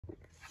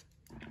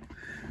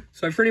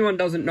So for anyone who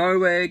doesn't know,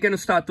 we're going to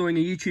start doing a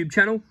YouTube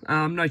channel.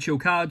 No chill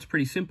cards,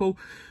 pretty simple.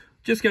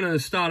 Just going to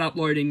start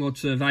uploading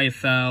lots of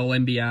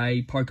AFL,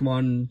 NBA,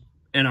 Pokemon,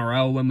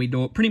 NRL when we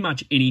do it. Pretty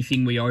much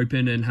anything we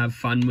open and have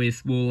fun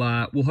with, we'll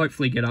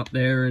hopefully get up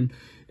there, and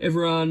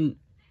everyone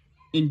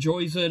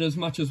enjoys it as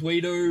much as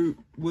we do.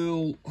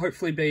 Will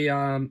hopefully be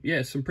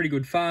some pretty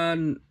good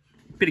fun.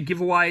 Bit of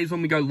giveaways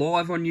when we go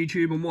live on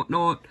YouTube and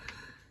whatnot.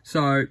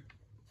 So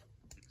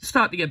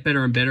start to get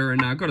better and better,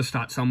 and I've got to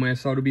start somewhere.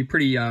 So it'll be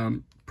pretty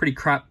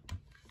crap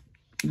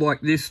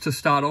like this to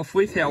start off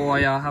with, how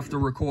I have to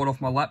record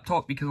off my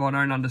laptop because I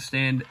don't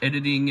understand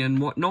editing and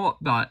whatnot.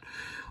 But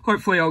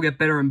hopefully I'll get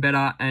better and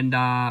better,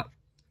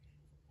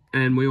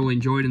 and we all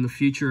enjoy it in the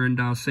future,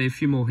 and see a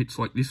few more hits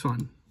like this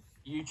one.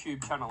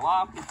 YouTube channel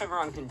up, if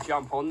everyone can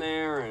jump on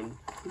there and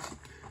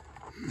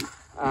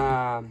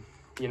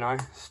you know,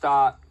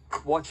 start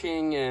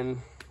watching and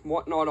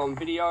whatnot on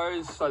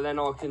videos, so then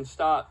I can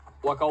start,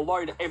 like, I'll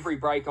load every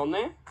break on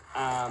there,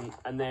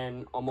 and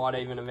then I might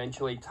even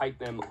eventually take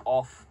them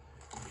off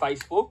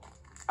Facebook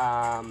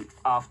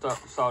after,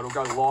 so it'll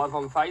go live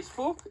on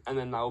Facebook and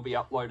then they'll be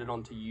uploaded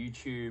onto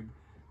YouTube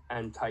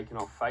and taken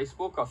off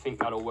Facebook. I think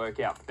that'll work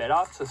out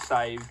better to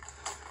save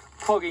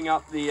clogging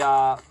up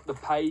the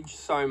page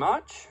so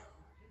much.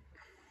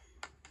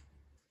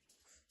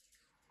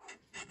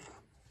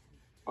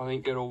 I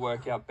think it'll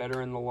work out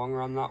better in the long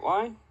run that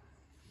way.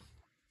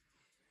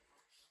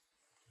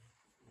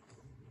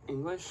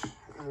 English,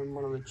 and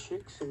one of the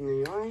chicks in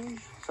the age.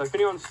 So if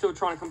anyone's still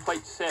trying to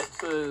complete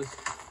sets as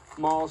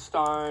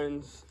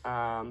milestones,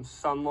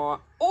 sunlight.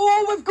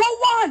 Oh, we've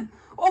got one!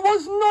 I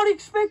was not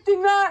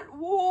expecting that.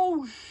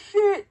 Whoa,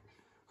 shit.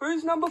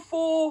 Who's number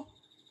 4?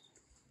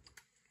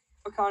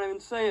 I can't even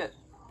see it.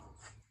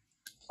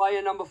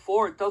 Player number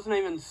 4, it doesn't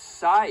even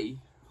say.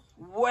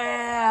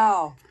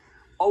 Wow.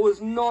 I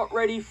was not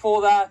ready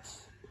for that.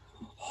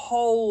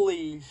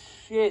 Holy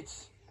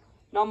shit.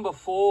 Number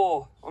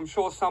 4. I'm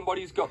sure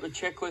somebody's got the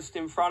checklist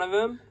in front of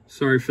them.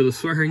 Sorry for the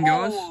swearing,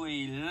 guys.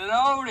 Holy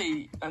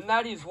lordy. And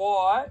that is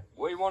why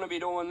we want to be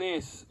doing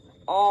this.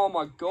 Oh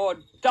my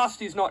God.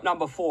 Dusty's not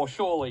number 4,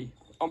 surely.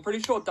 I'm pretty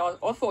sure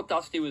I thought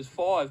Dusty was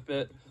 5,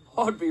 but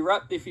I'd be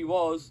wrapped if he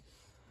was.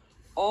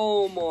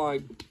 Oh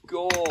my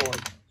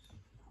God.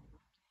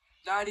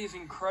 That is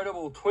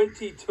incredible.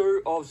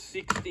 22 of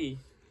 60.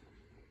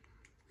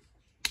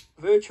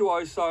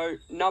 Virtuoso,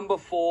 number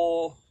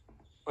 4.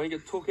 I think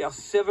it took our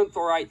 7th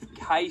or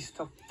 8th case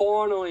to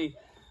finally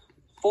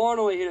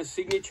hit a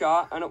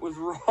signature, and it was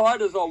right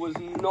as I was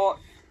not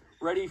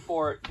ready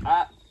for it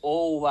at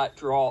all that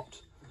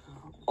dropped.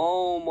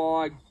 Oh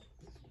my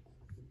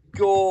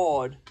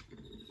God.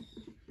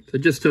 So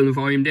just turn the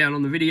volume down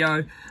on the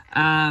video.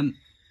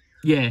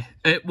 Yeah,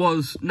 it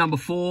was number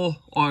 4.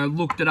 I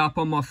looked it up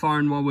on my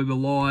phone while we were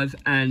live,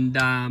 and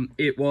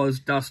it was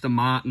Dustin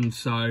Martin,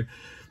 so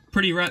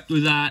pretty wrapped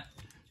with that.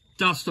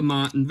 Dustin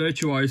Martin,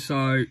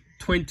 Virtuoso,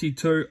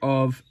 22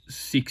 of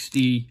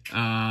 60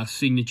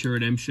 signature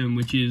redemption,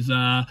 which is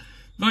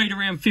valued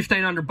around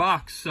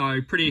 $1,500.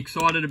 So pretty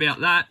excited about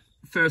that.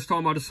 First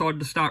time I decided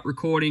to start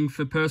recording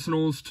for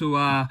personals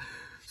to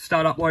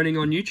start uploading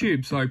on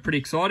YouTube. So pretty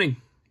exciting.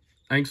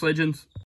 Thanks, legends.